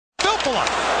Haula.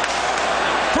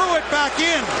 Threw it back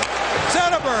in.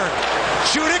 Zetterberg.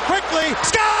 Shoot it quickly.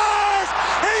 Scores!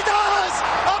 He does!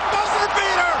 A buzzer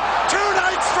beater! 2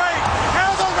 nights straight.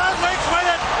 And the Red Wings win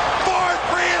it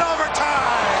 4-3 in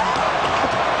overtime.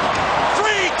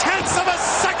 0.3 of a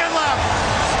second left.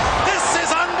 This is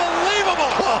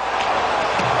unbelievable.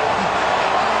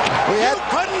 You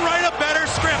couldn't write a better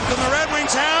script than the Red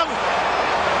Wings have.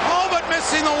 All but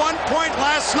missing the 1 point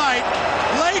last night.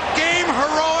 Late game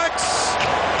heroics.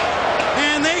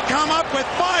 And they come up with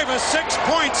 5 of 6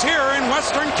 points here in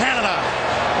Western Canada.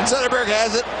 And Zetterberg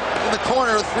has it in the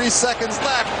corner with 3 seconds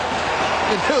left.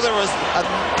 You knew there was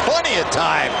plenty of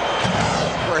time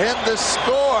for him to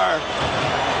score.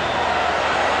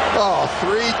 Oh,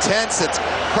 0.3. It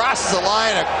crosses the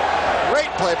line. A great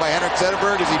play by Henrik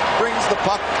Zetterberg as he brings the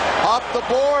puck off the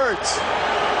boards.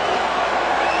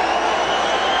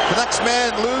 The next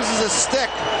man loses a stick.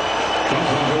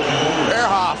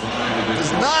 Ehrhoff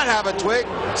does not have a twig.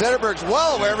 Zetterberg's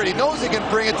well aware, but he knows he can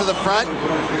bring it to the front.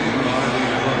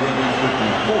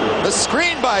 The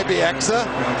screen by Bieksa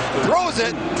throws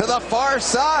it to the far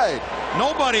side.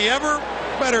 Nobody ever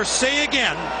better say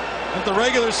again that the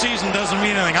regular season doesn't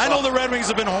mean anything. I know the Red Wings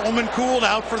have been home and cooled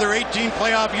out for their 18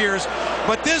 playoff years,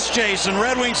 but this, Jason,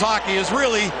 Red Wings hockey is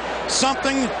really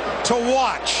something to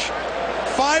watch.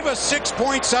 5 of 6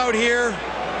 points out here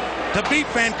to beat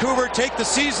Vancouver, take the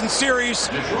season series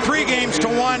 3 games to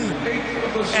 1,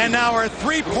 and now are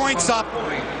 3 points up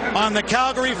on the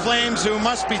Calgary Flames, who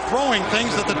must be throwing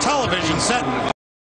things at the television set